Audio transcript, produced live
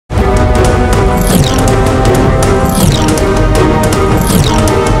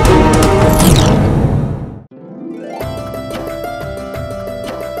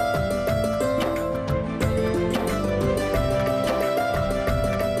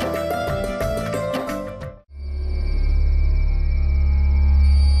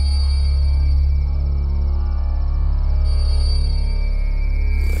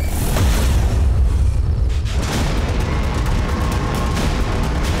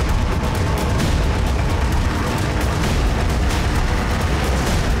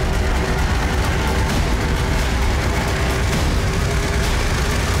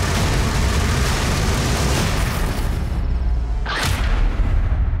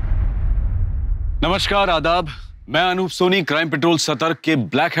नमस्कार, आदाब। मैं अनूप सोनी क्राइम पेट्रोल सतर्क के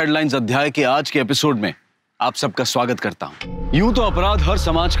ब्लैक हेडलाइंस अध्याय के आज के एपिसोड में आप सबका स्वागत करता हूं। यूं तो अपराध हर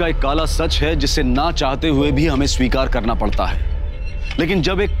समाज का एक काला सच है जिसे ना चाहते हुए भी हमें स्वीकार करना पड़ता है, लेकिन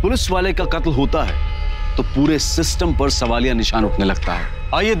जब एक पुलिस वाले का कत्ल होता है तो पूरे सिस्टम पर सवालिया निशान उठने लगता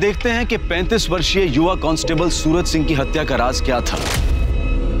है। आइए देखते हैं कि 35 वर्षीय युवा कांस्टेबल सूरज सिंह की हत्या का राज क्या था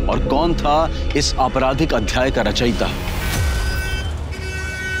और कौन था इस आपराधिक अध्याय का रचयिता।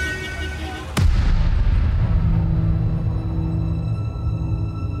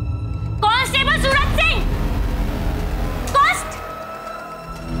 कांस्टेबल सूरज सिंह!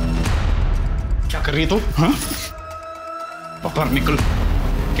 क्या कर रही है तू? हाँ? बाहर निकल।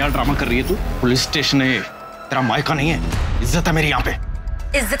 क्या ड्रामा कर रही है तू? पुलिस स्टेशन है, तेरा मायका नहीं है। इज्जत है मेरी यहाँ पे।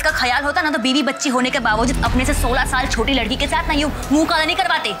 इज्जत का ख्याल होता ना तो बीवी बच्ची होने के बावजूद अपने से 16 साल छोटी लड़की के साथ ना यूं मुंह काला नहीं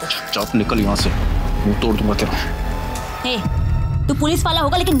करवाते। चुपचाप निकल यहाँ से, मुंह तोड़ दूंगा तेरा। हे, तू पुलिस वाला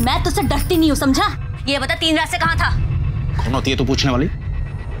होगा लेकिन मैं तुझसे डरती नहीं हूँ, समझा? ये बता 3 रात से कहाँ था? कौन होती है तू पूछने वाली?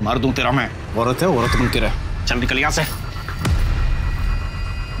 मार दूं तेरा मैं। औरत है, औरत बन के रह। चल निकल यहाँ से।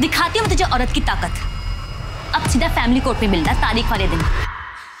 दिखाती हूँ मैं तुझे औरत की ताकत। अब सीधा फैमिली कोर्ट में मिलना तारीख वाले दिन।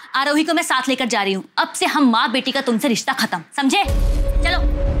 आरोही को मैं साथ लेकर जा रही हूँ। अब से हम माँ बेटी का तुमसे रिश्ता खत्म, समझे? चलो।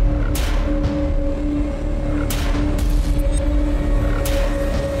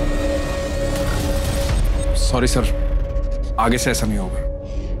 सॉरी सर, आगे से ऐसा नहीं होगा।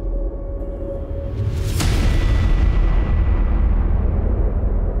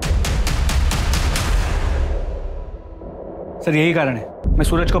 सर यही कारण है मैं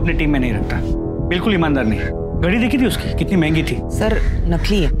सूरज को अपनी टीम में नहीं रखता। बिल्कुल ईमानदार नहीं है। घड़ी देखी थी उसकी, कितनी महंगी थी। सर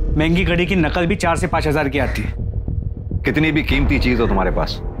नकली है। महंगी घड़ी की नकल भी 4 से 5 हजार की आती है। कितनी भी कीमती चीज हो तुम्हारे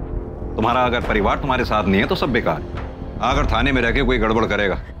पास, तुम्हारा अगर परिवार तुम्हारे साथ नहीं है तो सब बेकार। अगर थाने में रह के कोई गड़बड़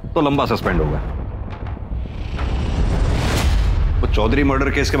करेगा तो लंबा सस्पेंड होगा। वो चौधरी मर्डर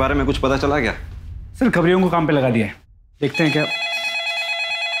केस के बारे में कुछ पता चला क्या? सर खबरियों को काम पे लगा दिया है, देखते हैं क्या।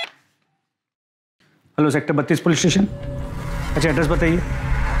 Hello, sector 32 police station. अच्छा, एड्रेस बताइए।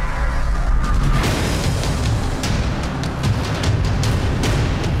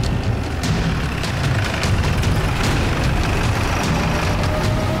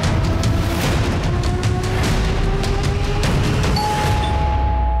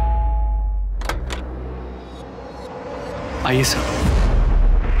 आइए सर।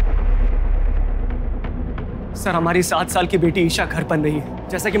 सर हमारी 7 साल की बेटी ईशा घर पर नहीं है।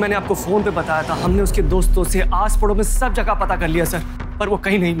 जैसा कि मैंने आपको फोन पे बताया था, हमने उसके दोस्तों से आस पड़ोस में सब जगह पता कर लिया सर, पर वो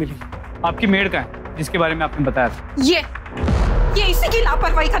कहीं नहीं मिली। आपकी मेड का है जिसके बारे में आपने बताया था? ये इसी की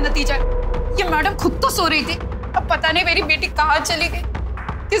लापरवाही का नतीजा है। ये मैडम खुद तो सो रही थी, अब पता नहीं मेरी बेटी कहाँ चली गई,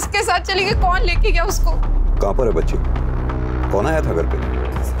 किसके साथ चली गई, कौन लेके गया उसको। कहाँ पर है बच्ची? कौन आया था घर पे?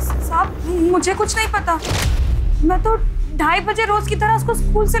 साहब मुझे कुछ नहीं पता। मैं तो 2:30 बजे रोज की तरह उसको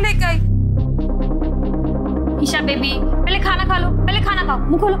स्कूल से लेके आई। ईशा बेबी, पहले खाना खा लो, पहले खाना खाओ,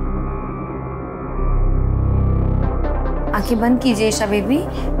 मुंह खोलो। आंखें बंद कीजिए ईशा बेबी,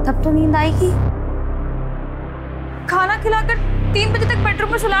 तब तो नींद आएगी। खाना खिलाकर 3 बजे तक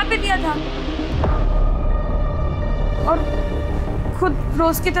बेडरूम में सुला भी दिया था और खुद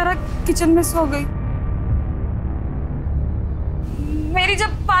रोज की तरह किचन में सो गई। मेरी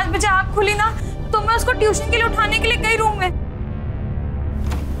जब 5 बजे आँख खुली ना तो मैं उसको ट्यूशन के लिए उठाने के लिए गई रूम में।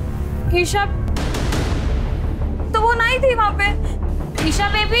 ईशा तो वो नहीं थी वहां पे। ईशा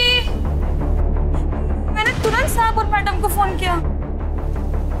बेबी, मैंने तुरंत साहब और मैडम को फोन किया।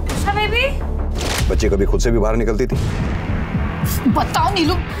 ईशा बेबी। बच्ची कभी खुद से भी बाहर निकलती थी? बताओ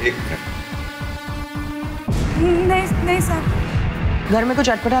नीलू। एक मिनट। नहीं सर। घर में कुछ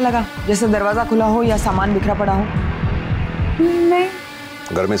अटपटा लगा, जैसे दरवाजा खुला हो या सामान बिखरा पड़ा हो? नहीं।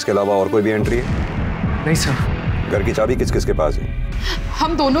 घर में इसके अलावा और कोई भी एंट्री है? नहीं सर। घर की चाबी किस किस के पास है?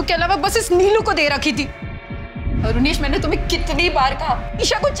 हम दोनों के अलावा बस इस नीलू को दे रखी थी। अरुणेश, मैंने तुम्हें कितनी बार कहा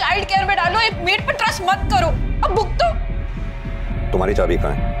ईशा को चाइल्ड केयर में डालो, एक मेड पर ट्रस्ट मत करो। अब भुगतो। तुम्हारी चाबी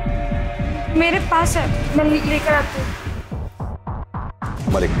कहाँ है? मेरे पास है, मैं लेकर आती हूँ।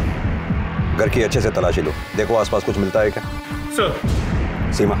 मलिक, घर की अच्छे से तलाशी लो, देखो आसपास कुछ मिलता है क्या? सर।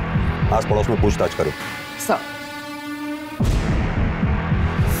 सीमा, आस पड़ोस में पूछताछ करो। सर।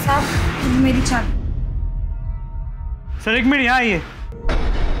 साहब मेरी चाबी। सर 1 मिनट यहाँ आइए।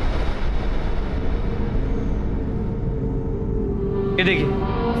 ये देखिए,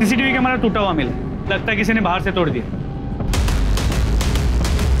 सीसीटीवी कैमरा टूटा हुआ मिला, लगता है किसी ने बाहर से तोड़ दिया।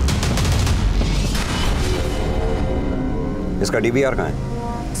 इसका डीवीआर कहाँ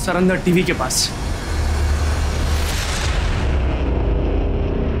है? सर अंदर टीवी के पास।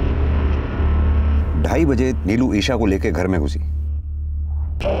 2:30 बजे नीलू ईशा को लेकर घर में घुसी।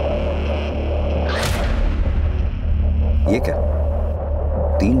 ये क्या?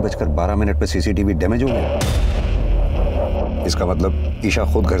 3:12 पे सीसीटीवी डैमेज हो गया। इसका मतलब ईशा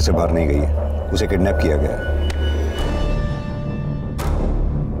खुद घर से बाहर नहीं गई है, उसे किडनैप किया गया है।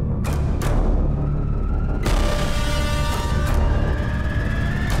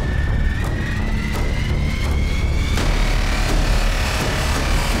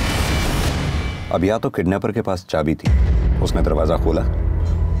 अब या तो किडनैपर के पास चाबी थी, उसने दरवाजा खोला,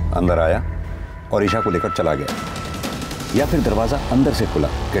 अंदर आया और ईशा को लेकर चला गया, या फिर दरवाजा अंदर से खुला,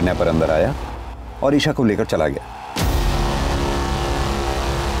 किडनैपर अंदर आया और ईशा को लेकर चला गया।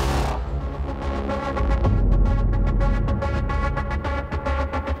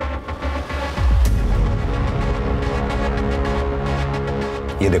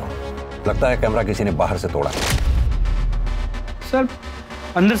 ये देखो, लगता है कैमरा किसी ने बाहर से तोड़ा। सर,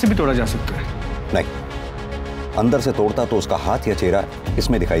 अंदर से भी तोड़ा जा सकता है। नहीं, अंदर से तोड़ता तो उसका हाथ या चेहरा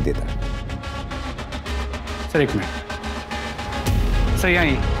इसमें दिखाई देता है। सर एक मिनट, सर यहाँ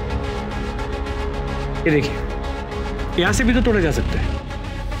ये देखिए, यहाँ से भी तो तोड़ा जा सकता है।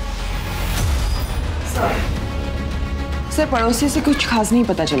 सर पड़ोसी से कुछ खास नहीं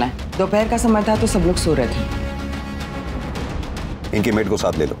पता चला है। दोपहर का समय था तो सब लोग सो रहे थे। इनके मेड को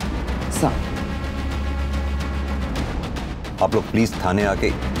साथ ले लो। सर आप लोग प्लीज थाने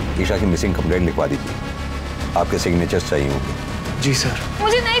आके ईशा की मिसिंग कंप्लेंट लिखवा दीजिए। आपके सिग्नेचर्स चाहिए होंगे। जी सर।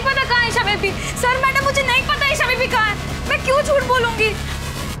 मुझे नहीं पता कहाँ है ईशा बेबी। सर मैडम, मुझे नहीं पता ईशा बेबी कहाँ है। मैं क्यों झूठ बोलूंगी?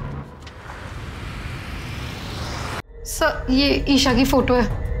 सर ये ईशा की फोटो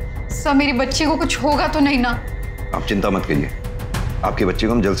है। सर मेरी बच्ची को कुछ होगा तो नहीं ना? आप चिंता मत कीजिए, आपकी बच्ची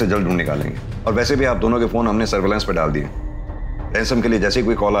को हम जल्द से जल्द ढूंढ निकालेंगे। और वैसे भी आप दोनों के फोन हमने सर्वेलेंस पे डाल दिए। रैंसम के लिए जैसे ही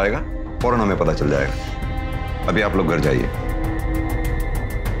कोई कॉल आएगा फौरन हमें पता चल जाएगा। अभी आप लोग घर जाइए।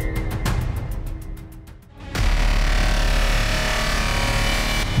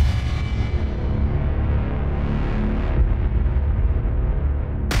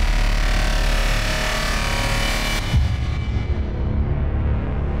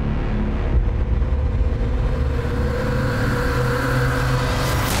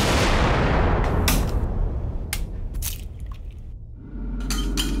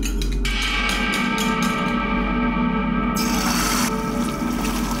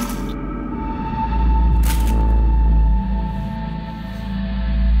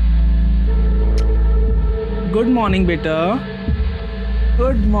 गुड मॉर्निंग बेटा।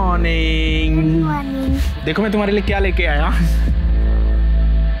 Good morning. देखो मैं तुम्हारे लिए क्या लेके आया।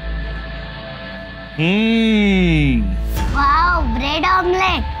 Wow, bread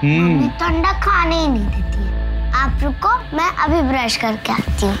omelette. मम्मी तो अंडा खाने ही नहीं देती है। आप रुको, मैं अभी ब्रश करके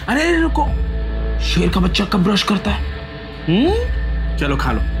आती हूँ। अरे रुको, शेर का बच्चा कब ब्रश करता है? चलो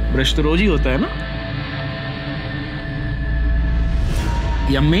खा लो, ब्रश तो रोज ही होता है ना।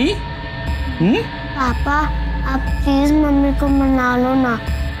 यम्मी। पापा आप प्लीज मम्मी को मना लो ना,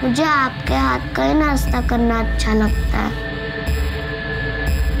 मुझे आपके हाथ का ही नाश्ता करना अच्छा लगता है।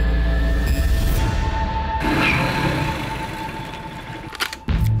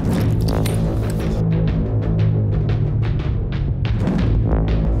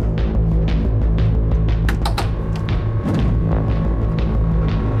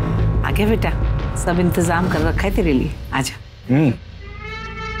 आगे बेटा, सब इंतजाम कर रखा है तेरे लिए, आजा।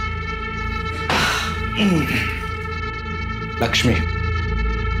 लक्ष्मी,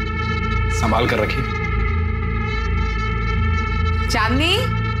 संभाल कर रखिए। चांदनी,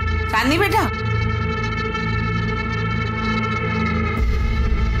 चांदनी बेटा।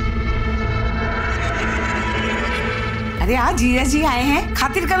 अरे आज जीजा जी आए हैं,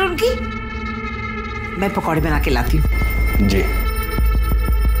 खातिर कर उनकी। मैं पकौड़े बना के लाती हूँ। जी।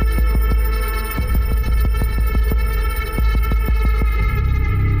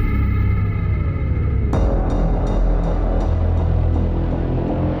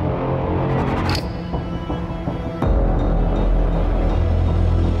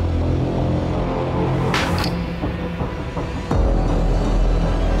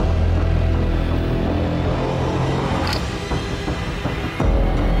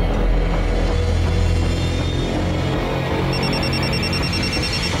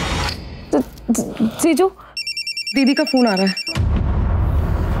 जीजू, दीदी का फोन आ रहा है।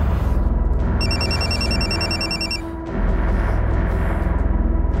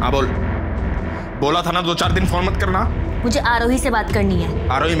 हाँ बोल। बोला था ना 2-4 दिन फोन मत करना। मुझे आरोही से बात करनी है।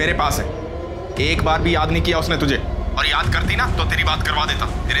 आरोही मेरे पास है। एक बार भी याद नहीं किया उसने तुझे, और याद करती ना तो तेरी बात करवा देता।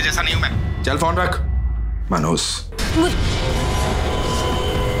 तेरे जैसा नहीं हूं मैं। चल फोन रख। मनोज।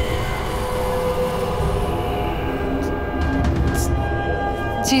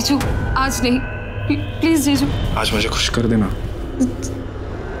 जीजू आज नहीं, प्लीज जीजू। आज मुझे खुश कर देना।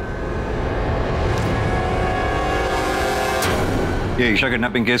 ये ईशा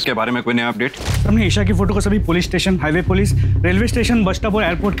किडनैपिंग केस के बारे में कोई नया अपडेट? हमने ईशा की फोटो को सभी police station, highway police, railway station, bus stop और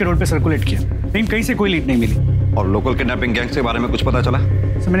एयरपोर्ट के रोड पे सर्कुलेट किया, लेकिन कहीं से कोई लीड नहीं मिली। और लोकल किडनैपिंग गैंग के बारे में कुछ पता चला?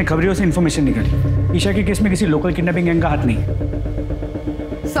 सर मैंने खबरियों से इन्फॉर्मेशन निकाली, ईशा के केस में किसी लोकल किडनैपिंग गैंग का हाथ नहीं है।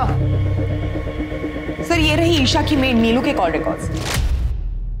 सर ये रही ईशा की मेड नीलू के कॉल रिकॉर्ड्स।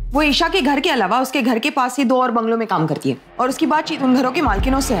 वो ईशा के घर के अलावा उसके घर के पास ही 2 और बंगलों में काम करती है और उसकी बातचीत उन घरों के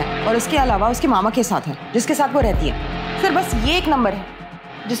मालकिनों से है और उसके अलावा उसके मामा के साथ है जिसके साथ वो रहती है। सर बस ये एक नंबर है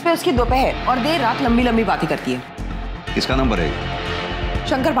जिसपे उसकी दोपहर और देर रात लंबी लंबी बातें करती है। किसका नंबर है?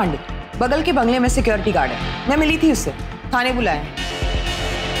 शंकर पांडे, बगल के बंगले में सिक्योरिटी गार्ड है। मैं मिली थी उससे, थाने बुलाया।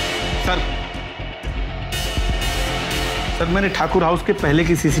 सर मैंने ठाकुर हाउस के पहले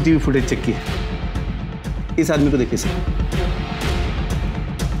की सीसीटीवी फुटेज चेक की है। इस आदमी को देखिए सर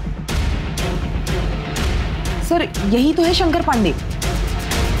यही तो है शंकर पांडे।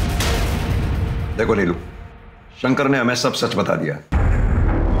 देखो नीलू, शंकर ने हमें सब सच बता दिया।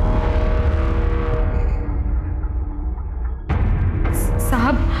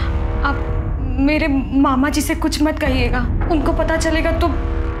 साहब आप मेरे मामा जी से कुछ मत कहिएगा, उनको पता चलेगा तो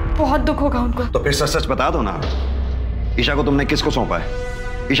बहुत दुख होगा उनको। तो फिर सच सच बता दो ना। ईशा को तुमने किसको सौंपा है?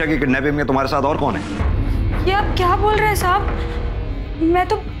 ईशा की किडनैपिंग में तुम्हारे साथ और कौन है? ये आप क्या बोल रहे हैं साहब? मैं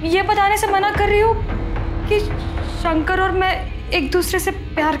तो ये बताने से मना कर रही हूँ कि शंकर और मैं एक दूसरे से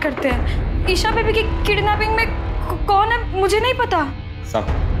प्यार करते हैं। ईशा बेबी की किडनैपिंग में कौन है मुझे नहीं पता। साहब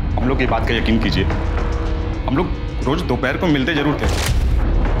हम लोग की बात का यकीन कीजिए, हम लोग रोज दोपहर को मिलते जरूर थे।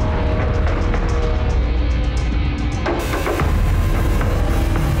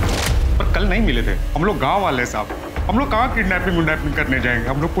 पर कल नहीं मिले थे। हम लोग गांव वाले साहब, हम लोग कहाँ किडनैपिंग करने जाएंगे?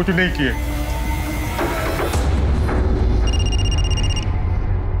 हम लोग कुछ नहीं किए।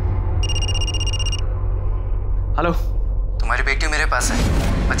 हेलो, तुम्हारी बेटी मेरे पास है,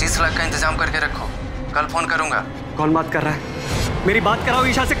 25 लाख का इंतजाम करके रखो, कल फोन करूंगा। कौन बात कर रहा है? मेरी बात कराओ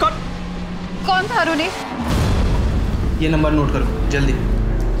ईशा से। कौन था अरुणी? ये नंबर नोट करो जल्दी।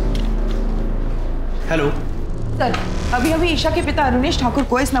 हेलो सर, अभी अभी ईशा के पिता अरुणेश ठाकुर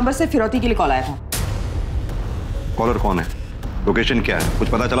को इस नंबर से फिरौती के लिए कॉल आया था। कॉलर कौन है? लोकेशन क्या है? कुछ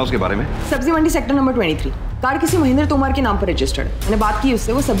पता चला उसके बारे में? सब्जी मंडी सेक्टर नंबर 23। कार किसी महेंद्र तोमर के नाम पर रजिस्टर्ड है। मैंने बात की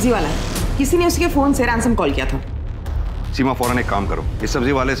उससे, वो सब्जी वाला है। किसी ने उसके फोन से रैंसम कॉल किया था। सीमा फौरन एक काम करो, इस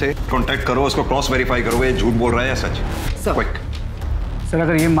सब्जी वाले से कांटेक्ट करो, उसको क्रॉस वेरीफाई करो, ये झूठ बोल रहा है या सच। क्विक। सर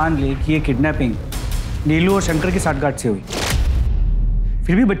अगर ये मान ले कि ये किडनैपिंग नीलू और शंकर की साठगांठ से हुई,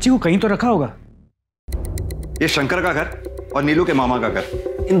 फिर भी बच्ची को कहीं तो रखा होगा। ये शंकर का घर और नीलू के मामा का घर,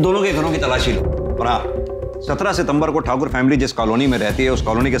 इन दोनों के घरों की तलाशी लो। और हाँ, 17 सितंबर को ठाकुर फैमिली जिस कॉलोनी में रहती है, उस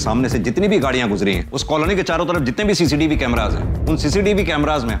कॉलोनी के सामने से जितनी भी गाड़ियां गुजरी हैं, उस कॉलोनी के चारों तरफ जितने भी सीसीटीवी कैमराज हैं, उन सीसीटीवी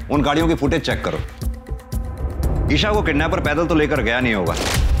कैमराज में उन गाड़ियों की फुटेज चेक करो। ईशा को किडनैपर पैदल तो लेकर गया नहीं होगा,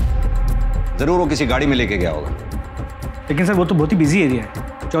 जरूर वो किसी गाड़ी में लेके गया होगा। लेकिन सर वो तो बहुत ही बिजी एरिया है,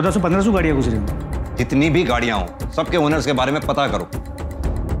 1400-1500 गाड़ियां गुजरी होंगी। जितनी भी गाड़ियां हो, सबके ओनर्स के बारे में पता करो।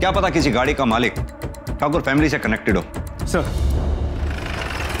 क्या पता किसी गाड़ी का मालिक ठाकुर फैमिली से कनेक्टेड हो। सर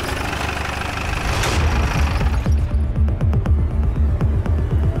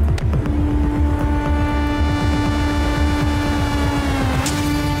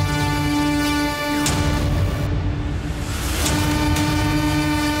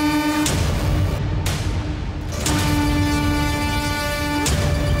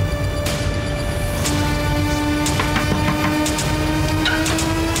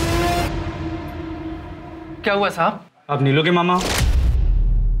क्या हुआ साहब? आप नीलू के मामा?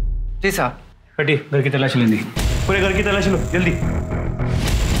 जी साहब। हटिए, घर की तलाशी लेनी, पूरे घर की तलाशी लो जल्दी।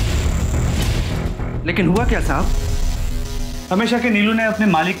 लेकिन हुआ क्या साहब? हमेशा के नीलू ने अपने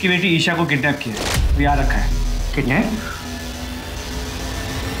मालिक की बेटी ईशा को किडनैप किया, याद रखा है। किडनैप?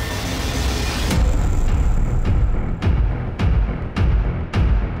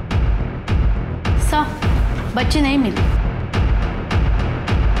 सर बच्चे नहीं मिले।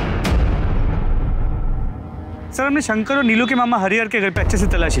 सर हमने शंकर और नीलू के मामा हरिहर के घर पे अच्छे से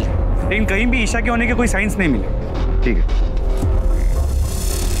तलाशी ली, लेकिन कहीं भी ईशा के होने के कोई साइंस नहीं मिले। ठीक है।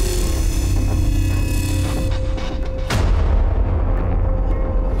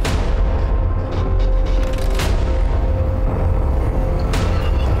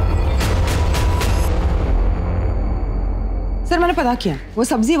 सर मैंने पता किया, वो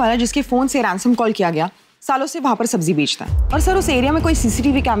सब्जी वाला जिसके फोन से रैंसम कॉल किया गया, सालों से वहां पर सब्जी बेचता है। और सर उस एरिया में कोई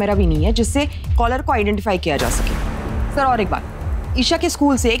सीसीटीवी कैमरा भी नहीं है जिससे कॉलर को आइडेंटिफाई किया जा सके। सर और एक बात, ईशा के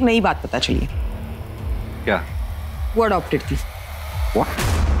स्कूल से एक नई बात पता चली है। क्या? वो अडॉप्टेड थी। What?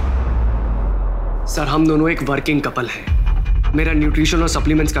 सर हम दोनों एक वर्किंग कपल हैं। मेरा न्यूट्रिशन और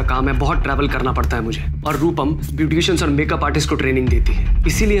सप्लीमेंट्स का काम है, बहुत ट्रैवल करना पड़ता है मुझे। और रूपम ब्यूटिशियंस और मेकअप आर्टिस्ट को ट्रेनिंग देती है,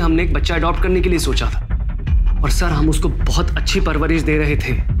 इसीलिए हमने एक बच्चा अडॉप्ट करने के लिए सोचा था। और सर हम उसको बहुत अच्छी परवरिश दे रहे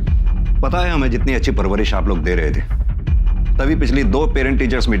थे। पता है हमें, जितनी अच्छी परवरिश आप लोग दे रहे थे, तभी पिछली 2 पेरेंट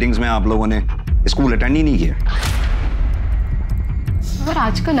टीचर्स मीटिंग्स में आप लोगों ने स्कूल अटेंड ही नहीं किया। और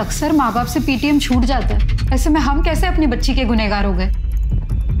आजकल अक्सर माँ बाप से पीटीएम छूट जाता है, ऐसे में हम कैसे अपनी बच्ची के गुनहगार हो गए?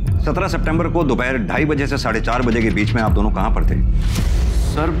 17 सितंबर को दोपहर 2:30 बजे से 4:30 बजे के बीच में आप दोनों कहाँ पर थे?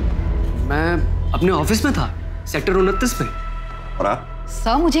 सर मैं अपने ऑफिस में था, सेक्टर 29 में। और आप?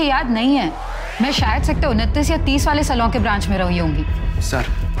 सर मुझे याद नहीं है, मैं शायद सेक्टर 29 या 30 वाले सलों के ब्रांच में रही होंगी। सर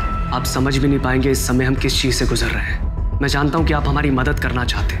आप समझ भी नहीं पाएंगे इस समय हम किस चीज से गुजर रहे हैं। मैं जानता हूँ कि आप हमारी मदद करना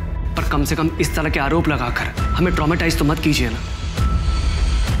चाहते हैं, पर कम से कम इस तरह के आरोप लगाकर हमें ट्रॉमेटाइज तो मत कीजिए ना।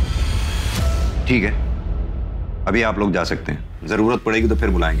 ठीक है, अभी आप लोग जा सकते हैं, जरूरत पड़ेगी तो फिर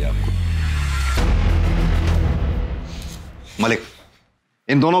बुलाएंगे आपको। मलिक,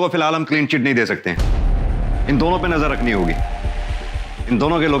 इन दोनों को फिलहाल हम क्लीन चिट नहीं दे सकते हैं, इन दोनों पे नजर रखनी होगी। इन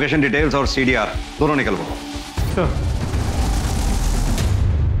दोनों के लोकेशन डिटेल्स और सीडीआर दोनों निकलवाओ।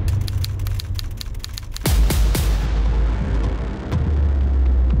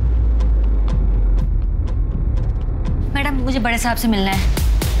 मैडम मुझे बड़े साहब से मिलना है।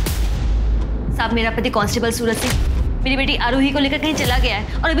 साहब मेरा पति कांस्टेबल सूरज सिंह मेरी बेटी आरोही को लेकर कहीं चला गया है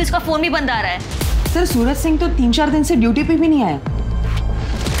और अभी उसका फोन भी बंद आ रहा है। सर सूरज सिंह तो 3-4 दिन से ड्यूटी पे भी नहीं आया।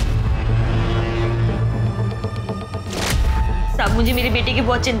 साहब मुझे मेरी बेटी की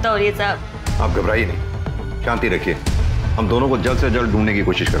बहुत चिंता हो रही है साहब। आप घबराइए नहीं, शांति रखिए, हम दोनों को जल्द से जल्द ढूंढने की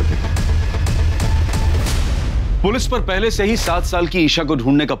कोशिश करते हैं। पुलिस पर पहले से ही 7 साल की ईशा को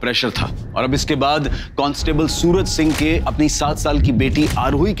ढूंढने का प्रेशर था और अब इसके बाद कांस्टेबल सूरज सिंह के अपनी 7 साल की बेटी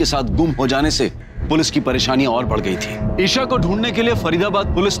आरोही के साथ गुम हो जाने से पुलिस की परेशानियां और बढ़ गई थी। ईशा को ढूंढने के लिए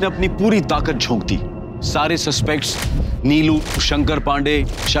फरीदाबाद पुलिस ने अपनी पूरी ताकत झोंक दी। सारे सस्पेक्ट्स नीलू, शंकर पांडे,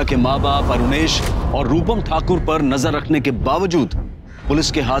 ईशा के माँ बाप अरुणेश और रूपम ठाकुर पर नजर रखने के बावजूद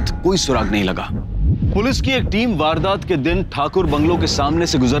पुलिस के हाथ कोई सुराग नहीं लगा। पुलिस की एक टीम वारदात के दिन ठाकुर बंगलों के सामने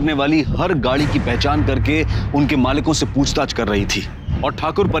से गुजरने वाली हर गाड़ी की पहचान करके उनके मालिकों से पूछताछ कर रही थी और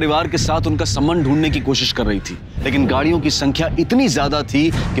ठाकुर परिवार के साथ उनका संबंध ढूंढने की कोशिश कर रही थी, लेकिन गाड़ियों की संख्या इतनी ज्यादा थी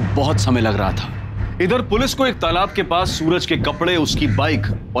कि बहुत समय लग रहा था। इधर पुलिस को एक तालाब के पास सूरज के कपड़े, उसकी बाइक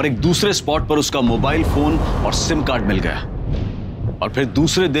और एक दूसरे स्पॉट पर उसका मोबाइल फोन और सिम कार्ड मिल गया। और फिर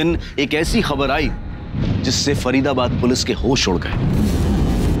दूसरे दिन एक ऐसी खबर आई जिससे फरीदाबाद पुलिस के होश उड़ गए।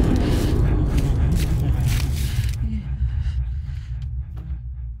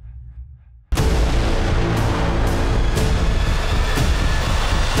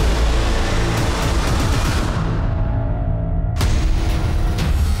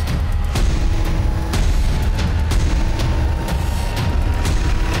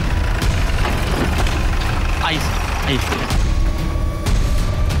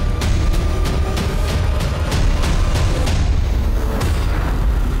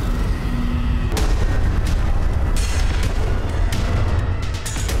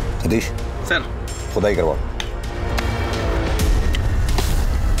 सतीश सर, खुदाई करवाओ।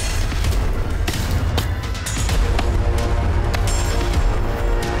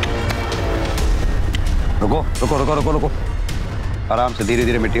 रुको रुको रुको रुको रुको, आराम से धीरे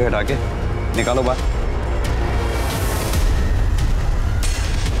धीरे मिट्टी हटा के निकालो बाहर।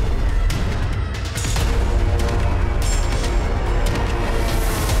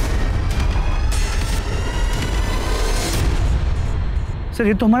 सर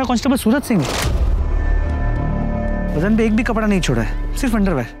ये तो हमारा कांस्टेबल सूरज सिंह है। बदन पे एक भी कपड़ा नहीं छोड़ा है, सिर्फ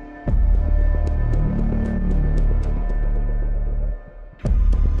अंडरवेयर।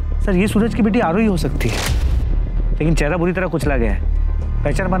 सर ये सूरज की बेटी आरोही हो सकती है, लेकिन चेहरा बुरी तरह कुचला गया है,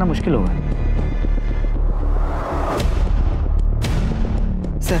 पहचान पाना मुश्किल होगा।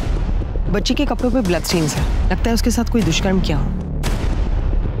 सर बच्ची के कपड़ों पे ब्लड स्टेन्स है, लगता है उसके साथ कोई दुष्कर्म किया हो।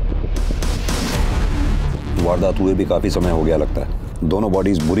 वारदात हुए भी काफी समय हो गया लगता है, दोनों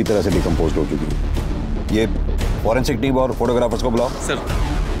बॉडीज बुरी तरह से डिकम्पोज हो चुकी हैं। ये फॉरेंसिक टीम और फोटोग्राफर्स को बुलाओ। सर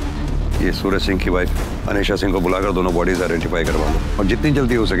ये सूरज सिंह की वाइफ अनेशा सिंह को बुलाकर दोनों बॉडीज आइडेंटिफाई करवा लो और जितनी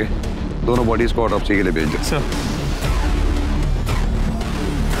जल्दी हो सके दोनों बॉडीज को ऑटोप्सी के लिए भेज दो। सर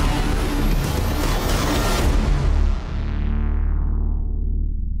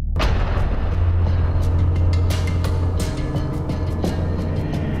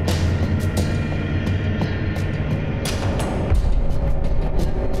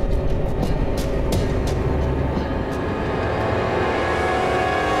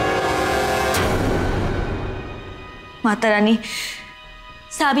माता रानी,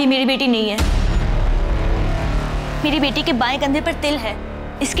 साहब ये मेरी बेटी नहीं है। मेरी बेटी के बाएं कंधे पर तिल है,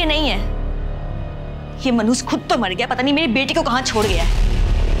 इसके नहीं है। ये मनुष्य खुद तो मर गया, पता नहीं मेरी बेटी को कहां छोड़ गया है।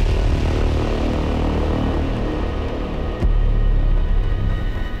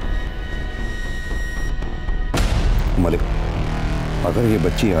 अगर ये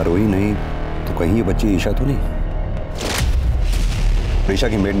बच्ची आरोही नहीं तो कहीं ये बच्ची ईशा तो नहीं? ईशा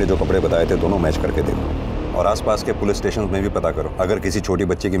की मेड ने जो कपड़े बताए थे दोनों मैच करके देखो और आसपास के पुलिस स्टेशन में भी पता करो। अगर किसी छोटी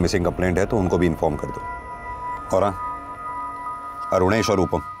बच्ची की मिसिंग कंप्लेंट है तो उनको भी इन्फॉर्म कर दो। और हाँ, अरुणेश और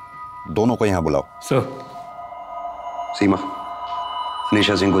रूपम दोनों को यहाँ बुलाओ। सर। सीमा,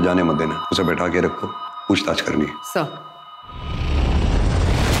 अनीशा सिंह को जाने मत देना, उसे बैठा के रखो, पूछताछ करनी है। सर।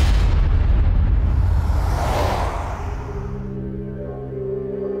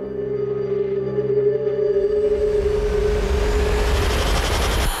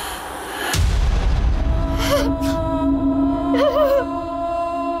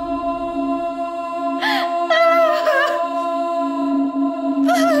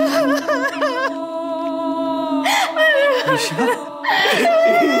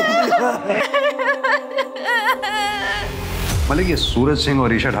 मलिक, ये सूरज सिंह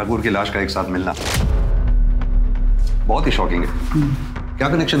और ईशा ठाकुर की लाश का एक साथ मिलना बहुत ही शॉकिंग है। क्या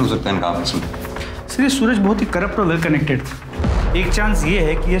कनेक्शन हो सकता है इनका आपस में? सर, ये सूरज बहुत ही करप्ट और वेल कनेक्टेड था। एक चांस ये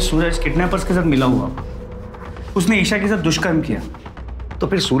है कि ये सूरज किडनैपर्स के साथ मिला हुआ, उसने ईशा के साथ दुष्कर्म किया। तो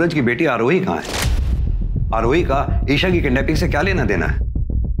फिर सूरज की बेटी आरोही कहाँ है? आरोही का ईशा की किडनैपिंग से क्या लेना देना है?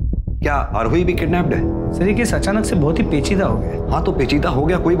 क्या आरोही भी किडनैप्ड है? सर, ये केस अचानक से बहुत ही पेचीदा हो गया। हाँ, तो पेचीदा हो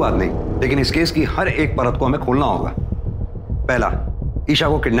गया, कोई बात नहीं, लेकिन इस केस की हर एक परत को हमें खोलना होगा। पहला, ईशा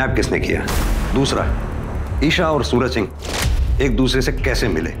को किडनैप किसने किया? दूसरा, ईशा और सूरज सिंह एक दूसरे से कैसे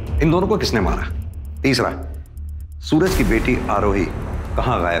मिले? इन दोनों को किसने मारा? तीसरा, सूरज की बेटी आरोही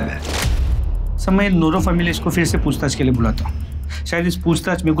कहाँ गायब है? सर, मैं नूरो फैमिली इसको फिर से पूछताछ के लिए बुलाता हूँ। शायद इस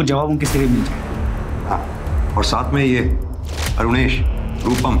पूछताछ में कुछ जवाब उनके सिरे मिल जाए। हाँ, और साथ में ये अरुणेश,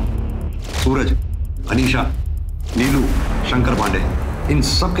 रूपम, सूरज, अनीशा, नीलू, शंकर पांडे, इन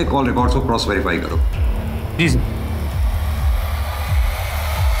सब के कॉल रिकॉर्ड्स को क्रॉस वेरीफाई करो। जी सर।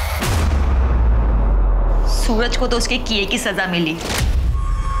 सूरज को तो उसके किए की सजा मिली,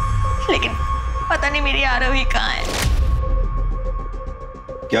 लेकिन पता नहीं मेरी आरोही कहाँ है।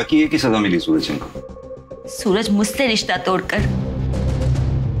 क्या किए की सजा मिली सूरज सिंह को? सूरज मुझसे रिश्ता तोड़कर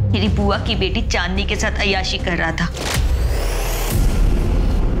मेरी बुआ की बेटी चांदनी के साथ अय्याशी कर रहा था।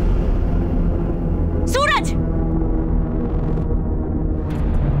 सूरज,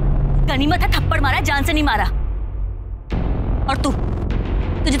 गनीमत है थप्पड़ मारा, जान से नहीं मारा। और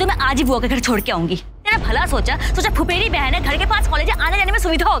तुझे तो मैं आज ही बुआ के घर छोड़ के आऊंगी। तेरा भला सोचा फुफेरी बहन है, घर के पास कॉलेज है, आने जाने में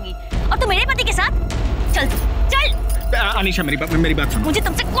सुविधा होगी, और तू मेरे पति के साथ चल। अनीशा, मेरी बात सुन। मुझे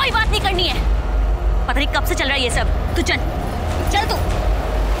तुमसे कोई बात नहीं करनी है। पता नहीं कब से चल रहा है ये सब। तू चल तू।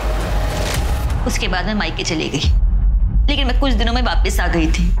 उसके बाद मैं मायके चली गई, लेकिन मैं कुछ दिनों में वापस आ गई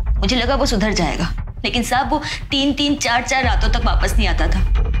थी। मुझे लगा वो सुधर जाएगा, लेकिन साहब वो 3-3, 4-4 रातों तक वापस नहीं आता था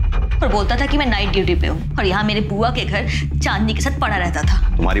और बोलता था कि मैं नाइट ड्यूटी पे हूँ, और यहाँ मेरे बुआ के घर चांदनी के साथ पड़ा रहता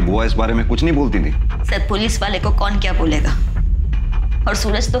था। तुम्हारी बुआ इस बारे में कुछ नहीं बोलती थी? सर, पुलिस वाले को कौन क्या बोलेगा, और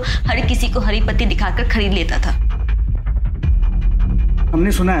सूरज तो हर किसी को हरी पत्ती दिखाकर खरीद लेता था।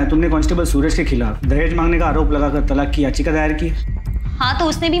 हमने सुना है तुमने कांस्टेबल सूरज के खिलाफ दहेज मांगने का आरोप लगाकर तलाक की याचिका दायर की। हाँ, तो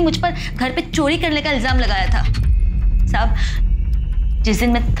उसने भी मुझ पर घर पे चोरी करने का इल्जाम लगाया था। साहब, जिस दिन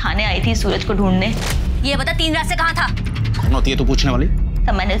मैं थाने आई थी सूरज को ढूंढने, ये बता 3 रात से कहाँ था? कौन होती है तू पूछने वाली?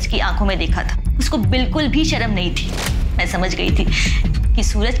 तब मैंने उसकी आंखों में देखा था, उसको बिल्कुल भी शर्म नहीं थी। मैं समझ गई थी कि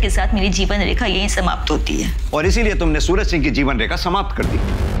सूरज के साथ मेरी जीवन रेखा यहीं समाप्त होती है, और इसीलिए तुमने सूरज सिंह की जीवन रेखा समाप्त कर दी।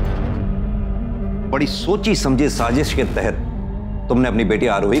 बड़ी सोची समझी साजिश के तहत तुमने अपनी बेटी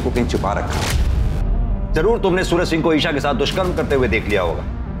आरोही को कहीं छुपा रखा। जरूर तुमने सूरज सिंह को ईशा के साथ दुष्कर्म करते हुए देख लिया होगा।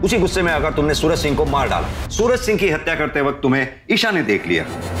 उसी गुस्से में अगर तुमने सूरज सिंह को मार डाला। सूरज सिंह की हत्या करते वक्त तुम्हें ईशा ने देख लिया,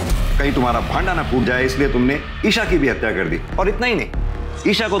 कहीं तुम्हारा भांडा ना फूट जाए, इसलिए तुमने ईशा की भी हत्या कर दी। और इतना ही नहीं,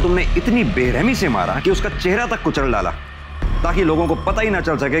 ईशा को तुमने इतनी बेरहमी से मारा कि उसका चेहरा तक कुचल डाला, ताकि लोगों को पता ही ना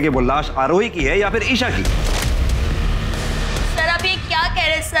चल सके कि वो लाश आरोही की है या फिर ईशा की। सर, आप ये क्या कह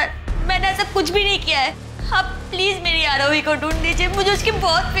रहे हैं सर? मैंने ऐसा कुछ भी नहीं किया है। आप प्लीज मेरी आरोही को ढूंढ दीजिए, मुझे उसकी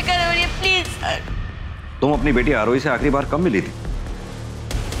बहुत फिक्र हो रही है, प्लीज सर। तुम अपनी बेटी आरोही से आखिरी बार कब मिली थी?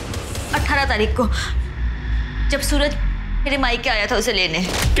 18 तारीख को, जब सूरज मेरे मायके आया था उसे लेने।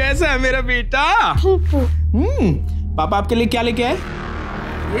 कैसा है मेरा बेटा? पापा आपके लिए क्या लेके आए?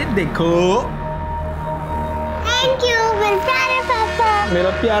 ये देखो। थैंक यू मेरे प्यारे पापा। मेरा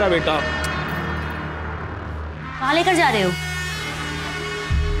प्यारा बेटा। कहाँ लेकर जा रहे हो?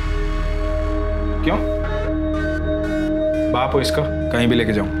 क्यों? बाप हो इसका, कहीं भी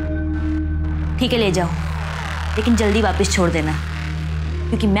लेके जाऊं। ठीक है, ले जाओ, लेकिन जल्दी वापस छोड़ देना,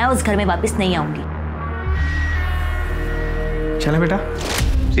 क्योंकि मैं उस घर में वापस नहीं आऊंगी। चले बेटा।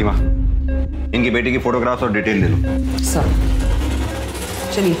 सीमा, इनकी बेटी की फोटोग्राफ्स और डिटेल ले लो। सर,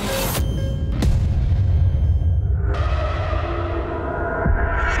 चलिए।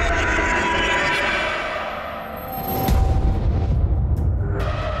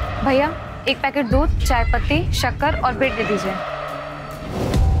 भैया 1 पैकेट दूध, चाय पत्ती, शक्कर और ब्रेड दे दीजिए।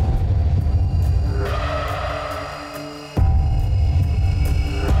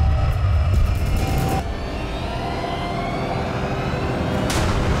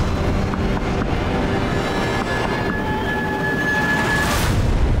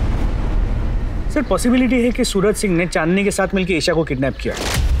 सर पॉसिबिलिटी है कि सूरज सिंह ने चांदनी के साथ मिलकर ईशा को किडनैप किया।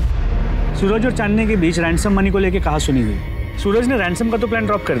 सूरज और चांदनी के बीच रैंसम मनी को लेकर कहा सुनी हुई। सूरज ने रैंसम का तो प्लान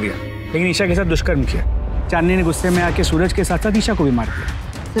ड्रॉप कर दिया, लेकिन ईशा के साथ दुष्कर्म किया। चांदनी ने गुस्से में आके सूरज के साथ साथ ईशा को भी मार दिया।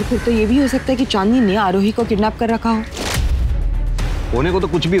 सर फिर तो ये भी हो सकता है कि चांदनी ने आरोही को किडनैप कर रखा हो। होने को तो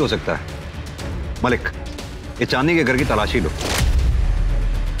कुछ भी हो सकता है। मलिक, ये चांदनी के घर की तलाशी लो,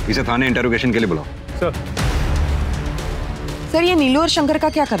 इसे थाने इंटरोगेशन के लिए बुलाओ। सर ये नीलू और शंकर का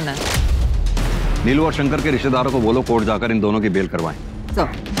क्या करना है? नीलू और शंकर के रिश्तेदारों को बोलो कोर्ट जाकर इन दोनों की बेल करवाएं।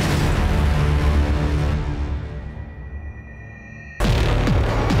 सर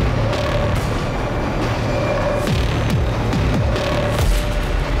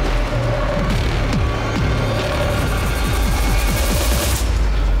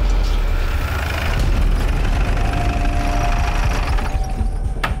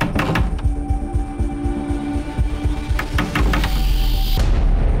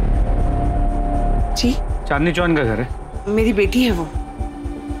चांदनी चौहान का घर है। मेरी बेटी है वो।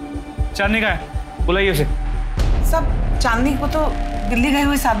 चांदनी का है, बुलाइए उसे। सब चांदनी को तो दिल्ली गए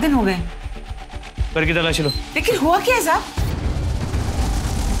हुए 7 दिन हो गए। घर की तलाशी लो। लेकिन हुआ क्या है साहब?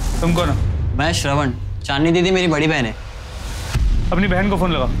 तुम कौन हो? मैं श्रवण, चांदनी दीदी मेरी बड़ी बहन है। अपनी बहन को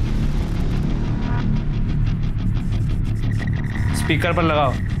फोन लगाओ, स्पीकर पर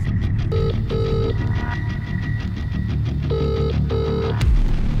लगाओ।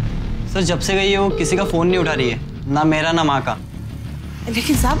 सर जब से गई है वो किसी का फोन नहीं उठा रही है, ना मेरा ना माँ का।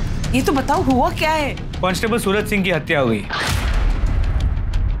 लेकिन साहब ये तो बताओ हुआ क्या है? कांस्टेबल सूरज सिंह की हत्या हो गई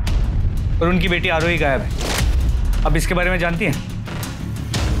और उनकी बेटी आरोही गायब है। अब इसके बारे में जानती हैं?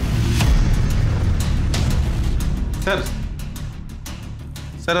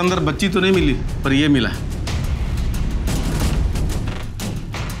 सर अंदर बच्ची तो नहीं मिली, पर ये मिला।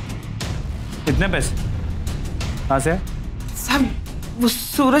 कितने पैसे? कहाँ से? साहब वो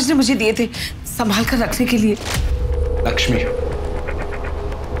सूरज ने मुझे दिए थे संभाल कर रखने के लिए। लक्ष्मी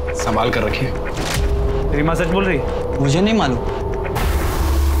संभाल कर रखिए। तेरी माँ सच बोल रही? मुझे नहीं मालूम।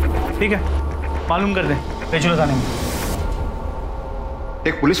 ठीक है, मालूम कर दें। ले चलो थाने में।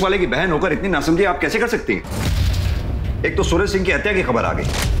 एक पुलिस वाले की बहन होकर इतनी नासमझी आप कैसे कर सकती हैं? एक तो सूरज सिंह की हत्या की खबर आ गई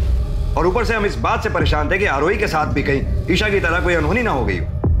और ऊपर से हम इस बात से परेशान थे कि आरोही के साथ भी कहीं ईशा की तरह कोई अनहोनी ना हो गई हो।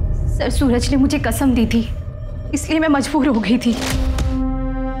 सर सूरज ने मुझे कसम दी थी, इसलिए मैं मजबूर हो गई थी।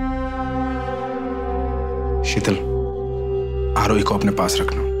 शीतल, आरोही को अपने पास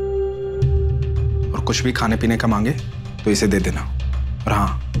रखना और कुछ भी खाने पीने का मांगे तो इसे दे देना। और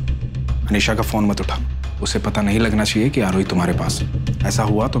हाँ, अनीशा का फोन मत उठा, उसे पता नहीं लगना चाहिए कि आरोही तुम्हारे पास है। ऐसा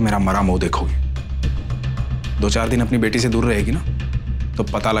हुआ तो मेरा मरा मुंह देखोगी। 2-4 दिन अपनी बेटी से दूर रहेगी ना, तो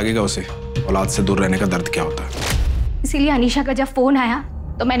पता लगेगा उसे औलाद से दूर रहने का दर्द क्या होता है। इसीलिए अनीशा का जब फोन आया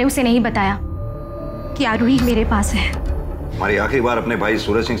तो मैंने उसे नहीं बताया कि आरोही मेरे पास है। हमारी आखिरी बार अपने भाई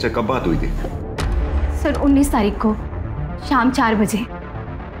सूरज सिंह से कब बात हुई थी? सर 19 तारीख को शाम 4 बजे।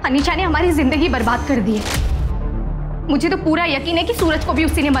 अनीशा ने हमारी जिंदगी बर्बाद कर दी है। मुझे तो पूरा यकीन है कि सूरज को भी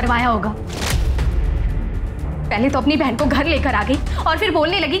उसी ने मरवाया होगा। पहले तो अपनी बहन को घर लेकर आ गई और फिर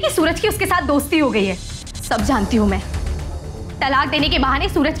बोलने लगी कि सूरज की उसके साथ दोस्ती हो गई है। सब जानती हूँ मैं। तलाक देने के बहाने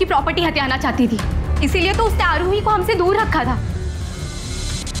सूरज की प्रॉपर्टी हथियाना चाहती थी, इसीलिए तो उसने आरोही को हमसे दूर रखा था।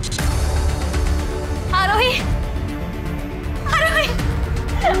 आरोही, आरोही,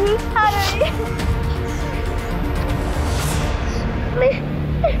 आरोही।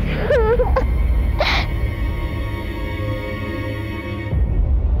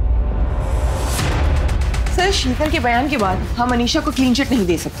 सर शीतल के बयान के बाद हम अनीशा को क्लीन चिट नहीं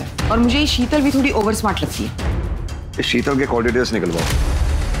दे सकते और मुझे ये शीतल भी थोड़ी ओवर स्मार्ट लगती है। इस शीतल के कॉल डिटेल्स निकलवाओ।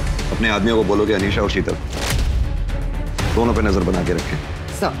 अपने आदमियों को बोलो कि अनीशा और शीतल दोनों पे नजर बना के रखें।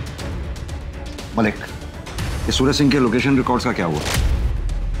 सर मलिक, ये सूरज सिंह के लोकेशन रिकॉर्ड्स का क्या हुआ?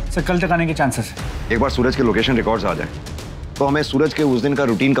 सर कल तक आने के चांसेस है। एक बार सूरज के लोकेशन रिकॉर्ड्स आ जाए तो हमें सूरज के उस दिन का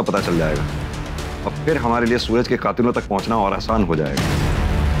रूटीन का पता चल जाएगा और फिर हमारे लिए सूरज के कातिलों तक पहुंचना और आसान हो जाएगा।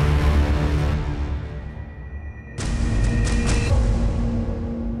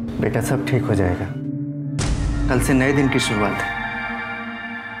 बेटा सब ठीक हो जाएगा। कल से नए दिन की शुरुआत है,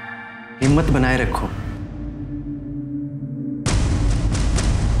 हिम्मत बनाए रखो।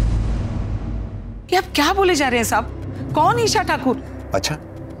 ये आप क्या बोले जा रहे हैं साहब? कौन ईशा ठाकुर? अच्छा,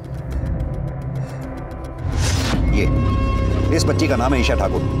 ये इस बच्ची का नाम है ईशा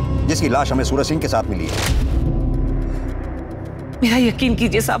ठाकुर, जिसकी लाश हमें सूरज सिंह के साथ मिली है। मेरा यकीन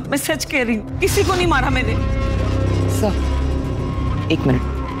कीजिए साहब, मैं सच कह रही हूँ, किसी को नहीं मारा मैंने। सर, एक मिनट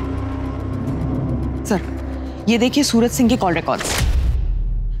सर, ये देखिए सूरज सिंह के call records.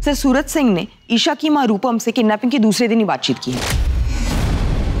 Sir, Suraj Singh ने ईशा की मां रूपम से किडनैपिंग के दूसरे दिन ही बातचीत की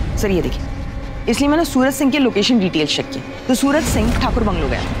है। सर ये देखिए, इसलिए मैंने सूरज सिंह के लोकेशन डिटेल्स चेक किए तो सूरज सिंह ठाकुर बंगलो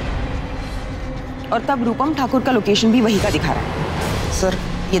गया और तब रूपम ठाकुर का लोकेशन भी वही का दिखा रहा है। सर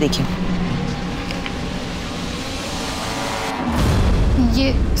ये देखिए,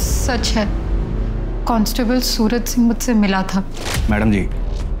 ये सच है। कांस्टेबल सूरज सिंह मुझसे मिला था। मैडम जी,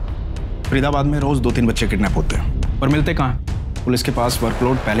 फरीदाबाद में रोज 2-3 बच्चे किडनैप होते हैं, पर मिलते कहाँ हैं? पुलिस के पास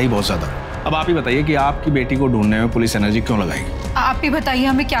वर्कलोड पहले ही बहुत ज्यादा है। अब आप ही बताइए कि आपकी बेटी को ढूंढने में पुलिस एनर्जी क्यों लगाएगी? आप ही बताइए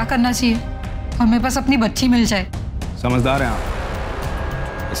हमें क्या करना चाहिए? हमें बस अपनी बच्ची मिल जाए। समझदार हैं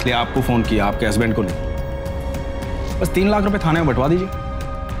आप, इसलिए आपको फोन किया, आपके हस्बैंड को नहीं। बस 3 लाख रुपए थाने में बंटवा दीजिए,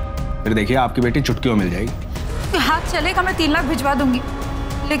 फिर देखिए आपकी बेटी चुटकियों मिल जाएगी। हाथ चलेगा, मैं 3 लाख भिजवा दूंगी,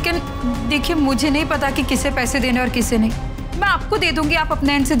 लेकिन देखिए मुझे नहीं पता कि किसे पैसे देने और किसे नहीं। मैं आपको दे दूंगी, आप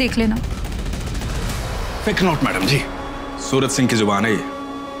अपने एंड से देख लेना। फिक्र नोट मैडम जी, सूरज सिंह की जुबान है ये।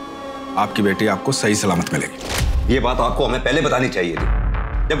 आपकी बेटी आपको सही सलामत मिलेगी। ये बात आपको हमें पहले बतानी चाहिए थी,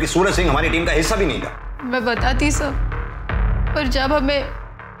 जबकि सूरज सिंह हमारी टीम का हिस्सा भी नहीं था। मैं बताती सब, पर जब हमें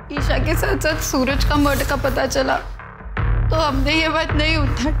ईशा के साथ साथ सूरज का मर्डर का पता चला तो हमने ये बात नहीं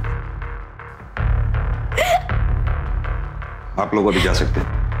उठाई। आप लोग अभी जा सकते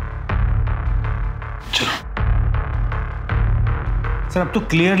हैं। चलो सर, अब तो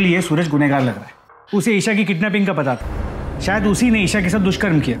क्लियरली ये सूरज गुनहगार लग रहा है। उसे ईशा की किडनैपिंग का पता था, शायद उसी ने ईशा के साथ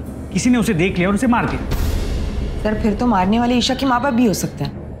दुष्कर्म किया, किसी ने उसे देख लिया और उसे मार दिया। सर फिर तो मारने वाले ईशा के माँ बाप भी हो सकते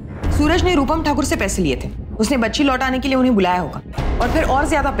हैं। सूरज ने रूपम ठाकुर से पैसे लिए थे, उसने बच्ची लौटाने के लिए उन्हें बुलाया होगा और फिर और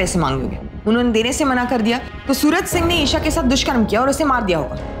ज्यादा पैसे मांगे होंगे। उन्होंने देने से मना कर दिया तो सूरज सिंह ने ईशा के साथ दुष्कर्म किया और उसे मार दिया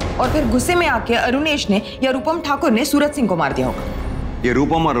होगा, और फिर गुस्से में आके अरुणेश ने या रूपम ठाकुर ने सूरज सिंह को मार दिया होगा। ये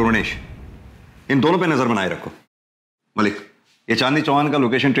रूपम और अरुणेश, इन दोनों पे नजर बनाए रखो। मलिक, ये चांदनी चौहान का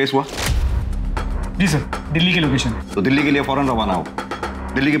लोकेशन ट्रेस हुआ? जी सर, दिल्ली की लोकेशन है। तो दिल्ली के लिए फौरन रवाना हो।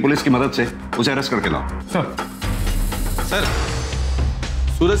 दिल्ली की पुलिस की मदद से उसे अरेस्ट करके लाओ। सर,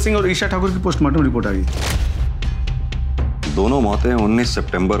 सूरज सिंह और ईशा ठाकुर की पोस्टमार्टम रिपोर्ट आ गई। दोनों मौतें 19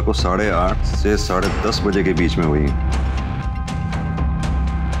 सितंबर को 8:30 से 10:30 बजे के बीच में हुई।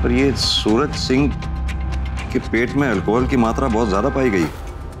 पर ये सूरज सिंह के पेट में अल्कोहल की मात्रा बहुत ज्यादा पाई गई।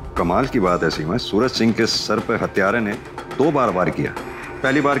 कमाल की बात है सीमा, सूरज सिंह के सर पर हत्यारे ने 2 बार वार किया।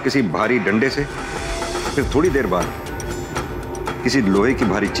 पहली बार किसी भारी डंडे से, फिर थोड़ी देर बाद किसी लोहे की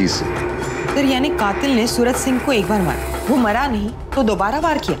भारी चीज से। सर यानी कातिल ने सूरज सिंह को एक बार मारा, वो मरा नहीं तो दोबारा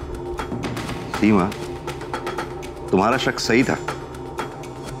वार किया। सीमा, तुम्हारा शक सही था,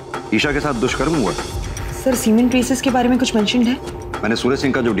 ईशा के साथ दुष्कर्म हुआ। सर सीमेन ट्रेसेस के बारे में कुछ मेंशन्ड है? मैंने सूरज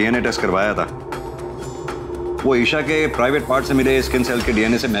सिंह का जो डीएनए टेस्ट करवाया था वो ईशा के प्राइवेट पार्ट से मिले स्किन सेल के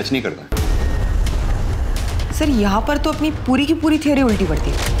डीएनए से मैच नहीं करता। सर यहाँ पर तो अपनी पूरी की पूरी थ्योरी उल्टी पड़ती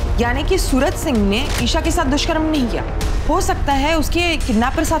है, यानी कि सूरज सिंह ने ईशा के साथ दुष्कर्म नहीं किया, हो सकता है उसके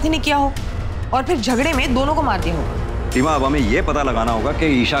किडनैपर साथी ने किया हो और फिर झगड़े में दोनों को मार दिया होगा। सीमा, अब हमें यह पता लगाना होगा कि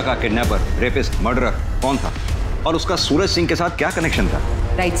ईशा का किडनैपर, रेपिस्ट, मर्डरर कौन था और उसका सूरज सिंह के साथ क्या कनेक्शन था।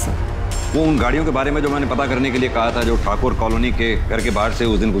 Right sir. वो उन गाड़ियों के बारे में जो मैंने पता करने के लिए कहा था, जो ठाकुर कॉलोनी के घर के बाहर से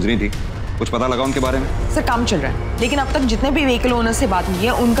उस दिन गुजरी थी, कुछ पता लगा उनके बारे में? सर काम चल रहा है, लेकिन अब तक जितने भी व्हीकल ओनर से बात हुई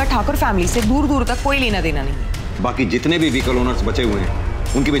है उनका ठाकुर फैमिली से दूर दूर तक कोई लेना देना नहीं है। बाकी जितने भी व्हीकल ओनर्स बचे हुए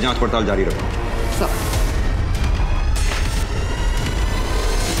हैं उनकी भी जांच पड़ताल जारी रखो। सर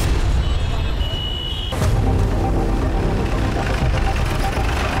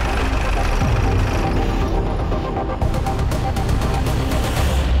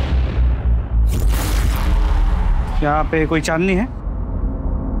यहाँ पे कोई चांदनी है?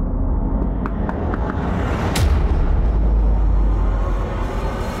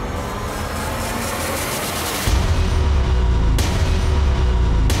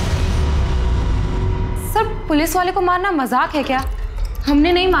 सर पुलिस वाले को मारना मजाक है क्या?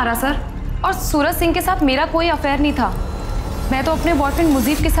 हमने नहीं मारा सर, और सूरज सिंह के साथ मेरा कोई अफेयर नहीं था। मैं तो अपने बॉयफ्रेंड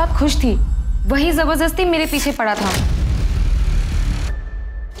मुजीब के साथ खुश थी, वही जबरदस्ती मेरे पीछे पड़ा था।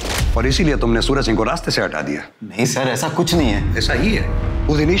 और इसीलिए तुमने सूरज सिंह को रास्ते से हटा दिया? नहीं सर, ऐसा कुछ नहीं है। ऐसा ही है।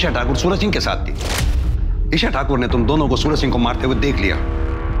 उस दिन ईशा ठाकुर सूरज सिंह के साथ थी। ईशा ठाकुर ने तुम दोनों को सूरज सिंह को मारते हुए देख लिया,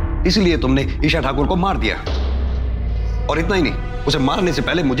 इसलिए तुमने ईशा ठाकुर को मार दिया। और इतना ही नहीं, उसे मारने से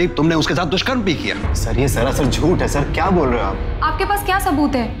पहले मुझे तुमने उसके साथ दुष्कर्म भी किया। सर ये सरासर झूठ है सर, क्या बोल रहे हो आप? आपके पास क्या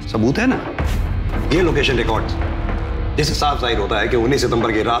सबूत है? सबूत है ना, ये लोकेशन रिकॉर्ड्स, जिससे साफ जाहिर होता है कि 19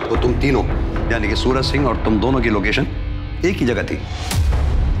 सितंबर की रात को तुम तीनों, यानी कि सूरज सिंह और तुम दोनों की लोकेशन एक ही जगह थी।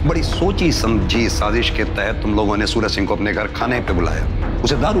 बड़ी सोची समझी साजिश के तहत तुम लोगों ने सूरज सिंह को अपने घर खाने पे बुलाया,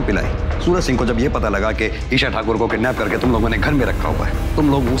 उसे दारू पिलाई। सूरज सिंह को जब ये पता लगा कि ईशा ठाकुर को किडनैप करके तुम लोगों ने घर में रखा हुआ है, तुम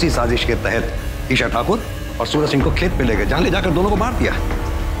लोग उसी साजिश के तहत ईशा ठाकुर और सूरज सिंह को खेत पे ले गए, जहां ले जाकर दोनों को मार दिया।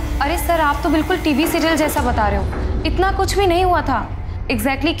 अरे सर, आप तो बिल्कुल टीवी सीरियल जैसा बता रहे हो। इतना कुछ भी नहीं हुआ था।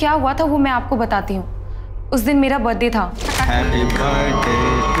 एग्जैक्टली क्या हुआ था वो मैं आपको बताती हूँ। उस दिन मेरा बर्थडे था। Happy birthday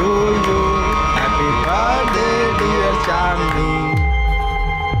to you, happy birthday dear चांदनी।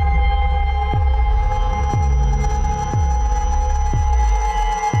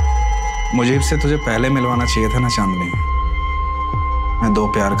 मुझीब से तुझे पहले मिलवाना चाहिए था ना चांदनी। मैं दो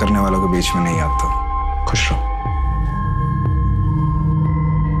प्यार करने वालों के बीच में नहीं आता। खुश रहो।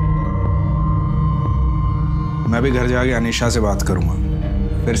 मैं भी घर जाके अनीशा से बात करूंगा,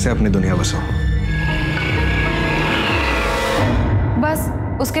 फिर से अपनी दुनिया बसाओ। बस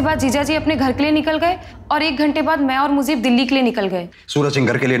उसके बाद जीजा जी अपने घर के लिए निकल गए और 1 घंटे बाद मैं और मुजीब दिल्ली के लिए निकल गए। सूरज सिंह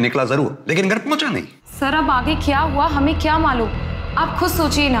घर के लिए निकला जरूर, लेकिन घर पहुंचा नहीं। सर, अब आगे क्या हुआ हमें क्या मालूम। आप खुद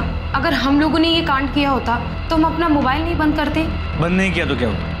सोचिए ना, अगर हम लोगों ने ये कांड किया होता तो हम अपना मोबाइल नहीं बंद करते। बंद नहीं किया तो क्या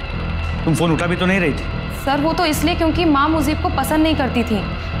होता? तुम फोन उठा भी तो नहीं रही थी। सर, वो तो इसलिए क्योंकि माँ मुजीब को पसंद नहीं करती थी।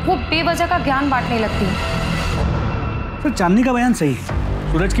 वो बेवजह का ज्ञान बांटने लगती। सर, चांदनी का बयान सही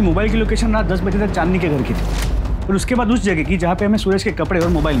है। सूरज की मोबाइल की लोकेशन रात 10 बजे तक चांदनी के घर की थी और उसके बाद उस जगह की जहाँ पे हमें सूरज के कपड़े और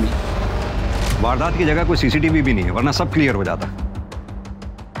मोबाइल मिले। वारदात की जगह कोई सीसीटीवी भी नहीं है, वरना सब क्लियर हो जाता।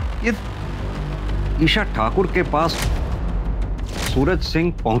 ये ईशा ठाकुर के पास सूरज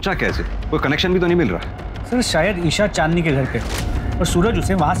सिंह पहुंचा कैसे? कोई कनेक्शन भी तो नहीं मिल रहा। सर, शायद ईशा चांदनी के घर पे और सूरज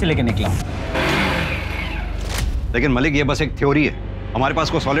उसे वहां से लेके निकला। लेकिन मलिक, ये बस एक थ्योरी है, हमारे पास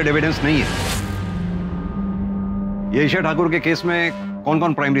कोई सॉलिड एविडेंस नहीं है। ये ईशा ठाकुर के केस में कौन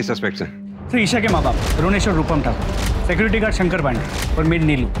कौन प्राइमरी सस्पेक्ट्स हैं? सर, ईशा के माँ बाप अरुणेश और रूपम ठाकुर, सिक्योरिटी गार्ड शंकर पांडे और मेड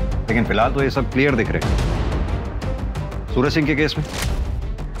नीलू। लेकिन फिलहाल तो ये सब क्लियर दिख रहे हैं। सूरज सिंह के केस में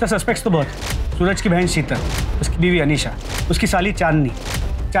सर, सस्पेक्ट्स तो बहुत। सूरज की बहन शीतल, उसकी बीवी अनीशा, उसकी साली चांदनी,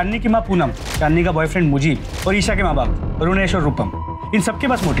 चांदनी की माँ पूनम, चांदनी का बॉयफ्रेंड मुजीब और ईशा के माँ बाप अरुणेश और रूपम। इन सबके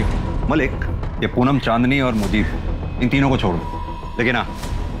पास मोटिव थे। मलिक, ये पूनम, चांदनी और मुजीब, इन तीनों को छोड़ दो, लेकिन हाँ,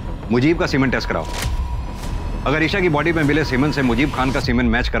 मुजीब का सीमेंट टेस्ट कराओ। अगर ईशा की बॉडी में मिले सीमेंट से मुजीब खान का सीमेंट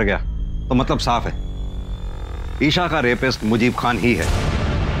मैच कर गया तो मतलब साफ है, ईशा का रेपिस्ट मुजीब खान ही है।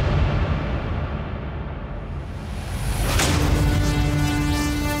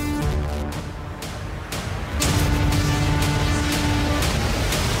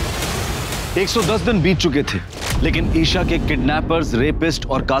 एक 110 दिन बीत चुके थे, लेकिन ईशा के किडनैपर्स, रेपिस्ट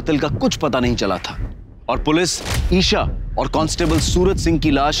और कातिल का कुछ पता नहीं चला था और पुलिस ईशा और कांस्टेबल सूरज सिंह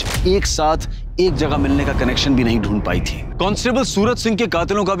की लाश एक साथ एक जगह मिलने का कनेक्शन भी नहीं ढूंढ पाई थी। कांस्टेबल सूरज सिंह के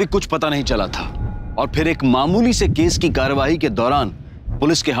कातिलों का भी कुछ पता नहीं चला था और फिर एक मामूली से केस की कार्यवाही के दौरान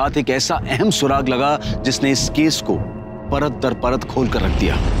पुलिस के हाथ एक ऐसा अहम सुराग लगा जिसने इस केस को परत दर परत खोल कर रख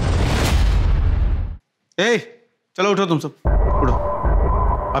दिया। चलो उठो, तुम सब उठो।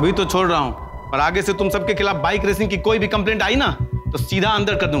 अभी तो छोड़ रहा हूं, और आगे से तुम सबके खिलाफ बाइक रेसिंग की कोई भी कंप्लेंट आई ना तो सीधा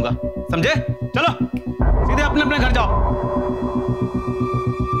अंदर कर दूंगा, समझे? चलो सीधे अपने अपने घर जाओ।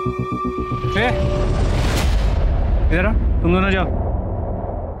 इधर आओ, तुम दोनों जाओ।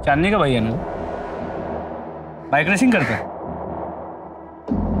 चांदनी का भाई है ना, बाइक रेसिंग करता है।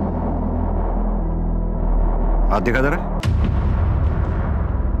 हाथ दिखा जरा।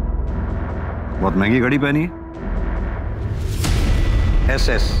 बहुत महंगी घड़ी पहनी है।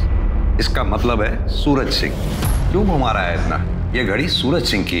 SS, इसका मतलब है सूरज सिंह। क्यों घुमा रहा है इतना? ये घड़ी सूरज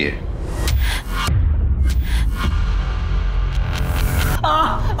सिंह की है।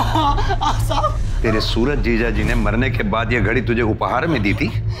 तेरे सूरज जीजा जी ने मरने के बाद ये घड़ी तुझे उपहार में दी थी?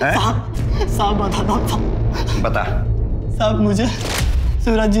 साहब बता। बता। साहब, मुझे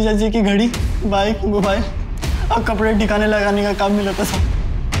सूरज जीजा जी की घड़ी, बाइक, मोबाइल और कपड़े ठिकाने लगाने का काम मिला था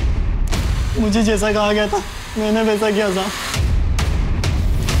साहब। मुझे जैसा कहा गया था मैंने वैसा किया साहब।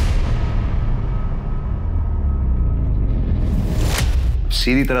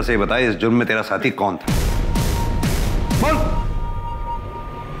 सीधी तरह से बताए, इस जुर्म में तेरा साथी कौन था? बोल।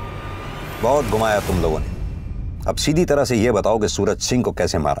 बहुत घुमाया तुम लोगों ने, अब सीधी तरह से यह बताओ कि सूरज सिंह को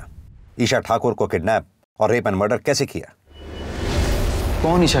कैसे मारा, ईशा ठाकुर को किडनैप और रेप एंड मर्डर कैसे किया?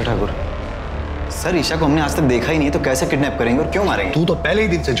 कौन ईशा ठाकुर? सर, ईशा को हमने आज तक देखा ही नहीं, तो कैसे किडनैप करेंगे और क्यों मारेंगे? तू तो पहले ही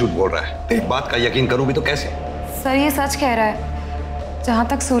दिन से झूठ बोल रहा है, एक बात का यकीन करूं भी तो कैसे? सर, ये सच कह रहा है। जहां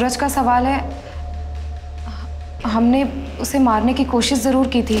तक सूरज का सवाल है, हमने उसे मारने की कोशिश जरूर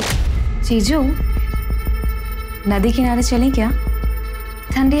की थी। जीजू, नदी किनारे चलें क्या?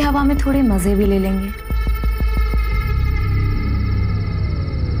 ठंडी हवा में थोड़े मजे भी ले लेंगे।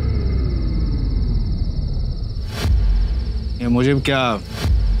 ये मुझे क्या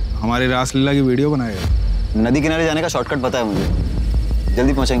हमारी रासलीला की वीडियो बनाएगा? नदी किनारे जाने का शॉर्टकट पता है मुझे।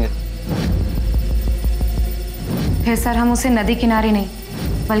 जल्दी पहुंचेंगे। फिर सर हम उसे नदी किनारे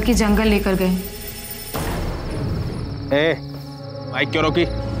नहीं बल्कि जंगल लेकर गए। बाइक क्यों रोकी?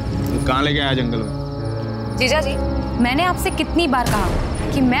 कहाँ लेके आया जंगल में? जीजा जी, मैंने आपसे कितनी बार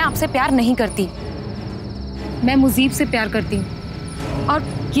कहा कि मैं आपसे प्यार नहीं करती। मैं मुजीब से प्यार करती हूँ और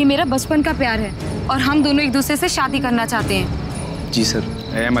ये मेरा बचपन का प्यार है और हम दोनों एक दूसरे से शादी करना चाहते हैं। जी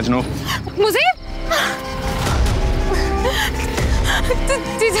सर। मजनू, मुजीब,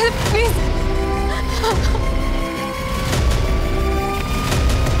 जीजा प्लीज।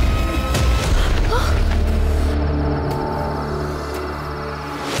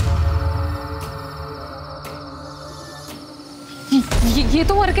 ये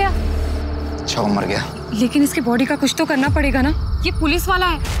तो मर गया। अच्छा, वो मर गया। लेकिन इसके बॉडी का कुछ तो करना पड़ेगा ना। ये पुलिस वाला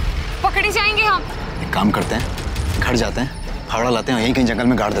है, पकड़े जाएंगे हम। एक काम करते हैं, घर जाते हैं, फावड़ा लाते हैं, यहीं कहीं जंगल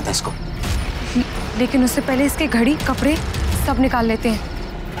में गाड़ देते हैं इसको। लेकिन उससे पहले इसके घड़ी कपड़े सब निकाल लेते हैं।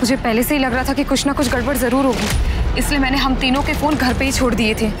 मुझे पहले से ही लग रहा था कि कुछ ना कुछ गड़बड़ जरूर होगी, इसलिए मैंने हम तीनों के फोन घर पे ही छोड़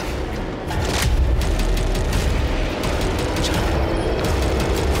दिए थे।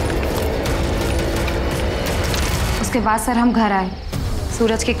 उसके बाद सर हम घर आए,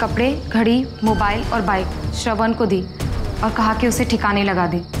 सूरज के कपड़े, घड़ी, मोबाइल और बाइक श्रवण को दी और कहा कि उसे ठिकाने लगा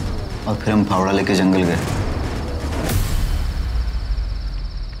दे। और फिर हम फावड़ा लेके जंगल गए।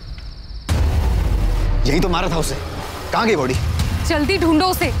 यही तो मारा था उसे। कहाँ गई बॉडी? जल्दी ढूंढो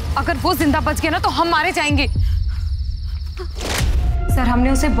उसे, अगर वो जिंदा बच गया ना तो हम मारे जाएंगे। सर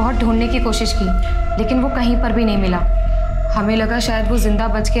हमने उसे बहुत ढूंढने की कोशिश की लेकिन वो कहीं पर भी नहीं मिला। हमें लगा शायद वो जिंदा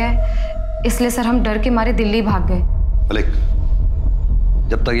बच गया है, इसलिए सर हम डर के मारे दिल्ली भाग गए। मलिक,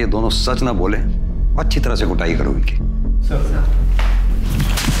 जब तक ये दोनों सच ना बोले अच्छी तरह से कुटाई करो इनकी।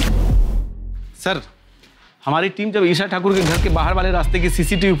 सर हमारी टीम जब ईशा ठाकुर के घर के बाहर वाले रास्ते की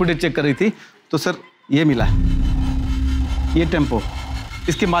सीसीटीवी फुटेज चेक कर रही थी तो सर ये मिला, ये टेम्पो।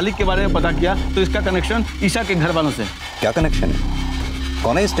 इसके मालिक के बारे में पता किया तो इसका कनेक्शन ईशा के घर वालों से। क्या कनेक्शन है?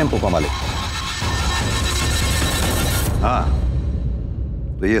 कौन है इस टेम्पो का मालिक? हाँ,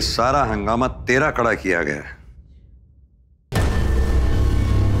 तो ये सारा हंगामा तेरा खड़ा किया गया है।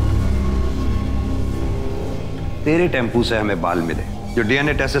 तेरे टेम्पू से हमें बाल मिले, जो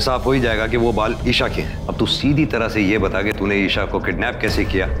डीएनए टेस्ट से साफ हो ही जाएगा कि वो बाल ईशा के हैं। अब तू सीधी तरह से ये बता कि तूने ईशा को किडनैप कैसे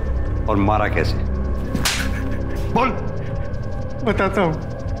किया और मारा कैसे? बोल। बताता हूँ।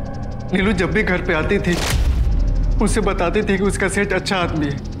 नीलू जब भी घर पे आती थी मुझसे बताती थी कि उसका सेठ अच्छा आदमी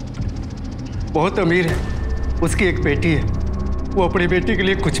है, बहुत अमीर है, उसकी एक बेटी है, वो अपनी बेटी के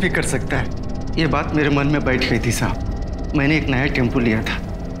लिए कुछ भी कर सकता है। ये बात मेरे मन में बैठ गई थी साहब। मैंने एक नया टेम्पो लिया था,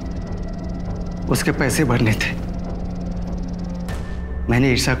 उसके पैसे भरने थे।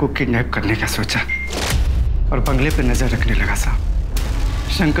 मैंने ईशा को किडनैप करने का सोचा और बंगले पे नजर रखने लगा साहब।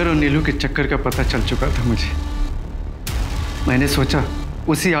 शंकर और नीलू के चक्कर का पता चल चुका था मुझे। मैंने सोचा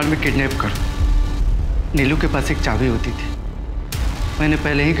उसी आड़ में किडनैप करूं। नीलू के पास एक चाबी होती थी, मैंने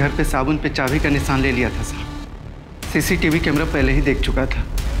पहले ही घर पे साबुन पे चाबी का निशान ले लिया था साहब। सीसीटीवी कैमरा पहले ही देख चुका था।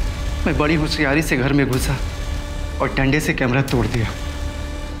 मैं बड़ी होशियारी से घर में घुसा और डंडे से कैमरा तोड़ दिया,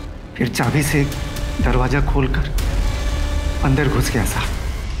 फिर चाबी से दरवाजा खोलकर अंदर घुस गया साहब।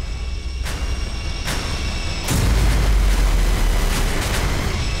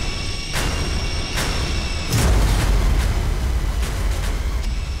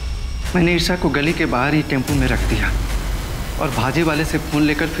 मैंने ईशा को गली के बाहर ही टेम्पो में रख दिया और भाजी वाले से फोन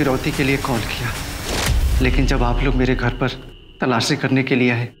लेकर फिरौती के लिए कॉल किया। लेकिन जब आप लोग मेरे घर पर तलाशी करने के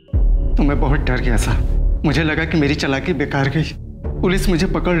लिए आए तो मैं बहुत डर गया साहब। मुझे लगा कि मेरी चालाकी बेकार गई, पुलिस मुझे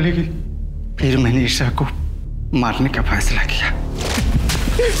पकड़ लेगी। फिर मैंने ईशा को मारने का फैसला किया।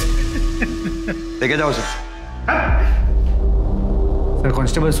 लेके जाओ उसे। सर,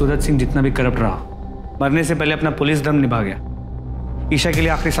 कांस्टेबल सूरज सिंह जितना भी करप्ट रहा, मरने से पहले अपना पुलिस दम निभा गया। ईशा के लिए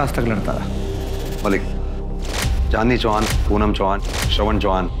आखिरी सांस तक लड़ता रहा। मलिक, चांदनी चौहान, पूनम चौहान, श्रवण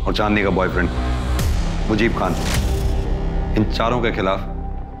चौहान और चांदनी का बॉयफ्रेंड मुजीब खान, इन चारों के खिलाफ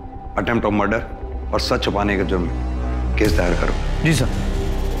अटेम्प्ट ऑफ मर्डर और सच छुपाने के जुर्म में केस दायर करो। जी सर।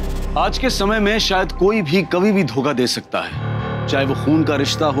 आज के समय में शायद कोई भी कभी भी धोखा दे सकता है, चाहे वो खून का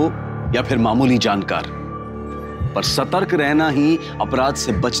रिश्ता हो या फिर मामूली जानकार, पर सतर्क रहना ही अपराध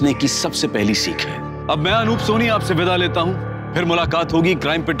से बचने की सबसे पहली सीख है। अब मैं अनूप सोनी आपसे विदा लेता हूं, फिर मुलाकात होगी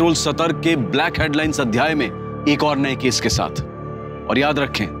क्राइम पेट्रोल सतर्क के ब्लैक हेडलाइंस अध्याय में एक और नए केस के साथ। और याद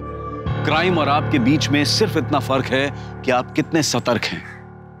रखें, क्राइम और आपके बीच में सिर्फ इतना फर्क है कि आप कितने सतर्क हैं।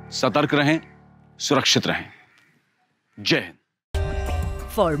 सतर्क रहें, सुरक्षित रहें। जय Hind.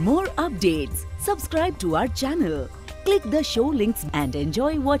 For more updates, subscribe to our channel, click the show links and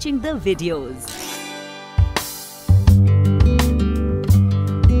enjoy watching the videos.